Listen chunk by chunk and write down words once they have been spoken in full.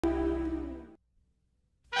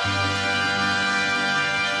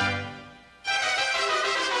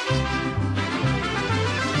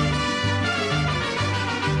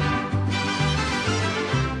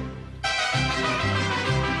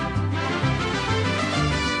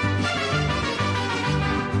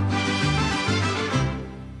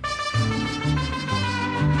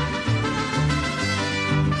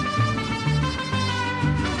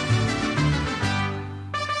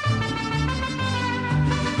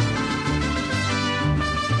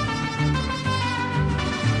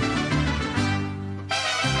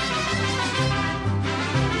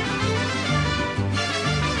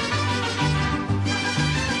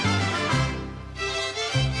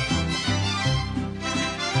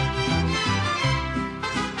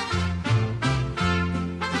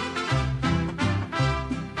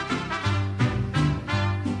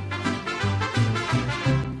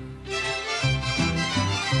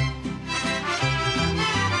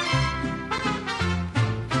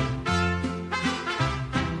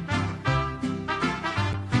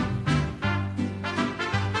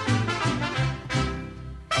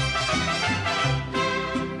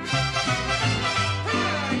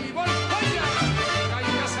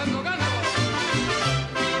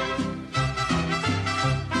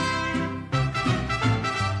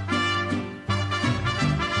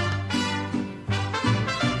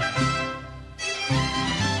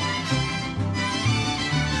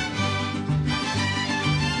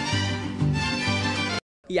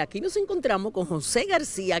Y aquí nos encontramos con José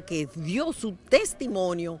García, que dio su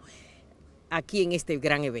testimonio aquí en este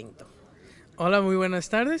gran evento. Hola, muy buenas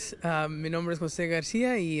tardes. Mi nombre es José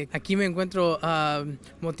García y aquí me encuentro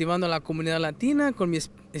motivando a la comunidad latina con mi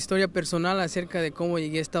historia personal acerca de cómo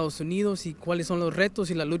llegué a Estados Unidos y cuáles son los retos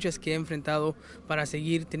y las luchas que he enfrentado para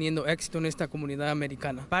seguir teniendo éxito en esta comunidad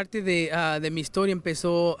americana. Parte de mi historia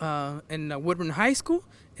empezó en la Woodburn High School.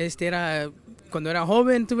 Cuando era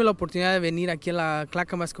joven tuve la oportunidad de venir aquí a la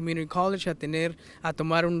Clackamas Community College a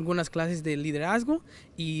tomar algunas clases de liderazgo,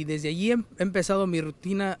 y desde allí he empezado mi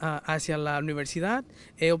rutina hacia la universidad.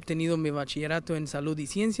 He obtenido mi bachillerato en salud y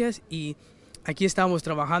ciencias, y aquí estamos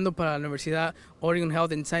trabajando para la Universidad Oregon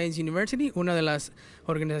Health and Science University, una de las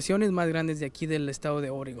organizaciones más grandes de aquí del estado de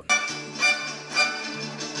Oregon.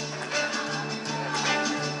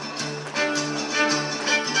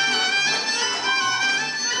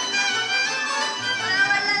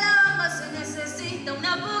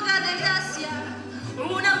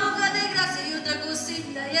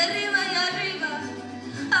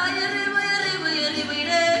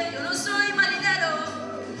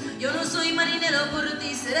 Por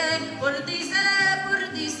ti seré,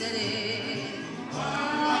 por ti seré.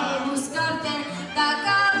 Buscarte,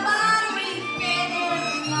 tacamarmi,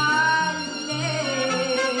 pedernales.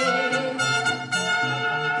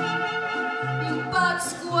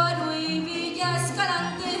 Pátzcuaro y Villa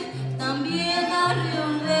Escalante, también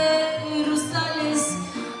Arreón de Rosales.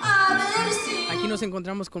 A ver si... Aquí nos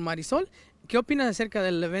encontramos con Marisol. ¿Qué opinas acerca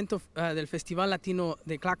del evento del Festival Latino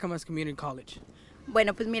de Clackamas Community College?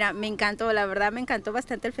 Bueno, pues mira, me encantó, la verdad me encantó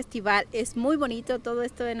bastante el festival. Es muy bonito todo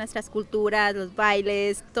esto de nuestras culturas, los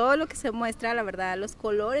bailes, todo lo que se muestra, la verdad, los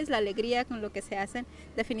colores, la alegría con lo que se hacen,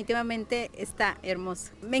 definitivamente está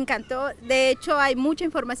hermoso. Me encantó, de hecho hay mucha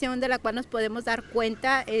información de la cual nos podemos dar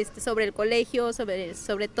cuenta sobre el colegio,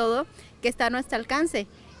 sobre todo, que está a nuestro alcance,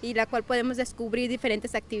 y la cual podemos descubrir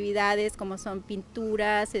diferentes actividades como son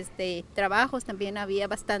pinturas, trabajos, también había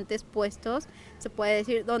bastantes puestos, se puede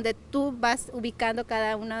decir, donde tú vas ubicando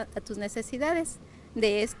cada una de tus necesidades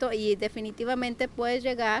de esto, y definitivamente puedes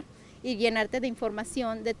llegar y llenarte de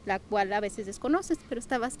información de la cual a veces desconoces, pero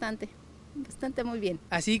está bastante muy bien.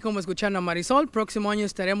 Así como escucharon a Marisol, próximo año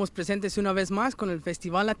estaremos presentes una vez más con el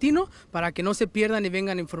Festival Latino para que no se pierdan y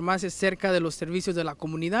vengan a informarse acerca de los servicios de la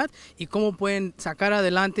comunidad y cómo pueden sacar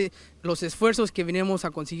adelante los esfuerzos que venimos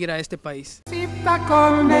a conseguir a este país. Cita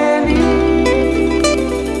con Nelly.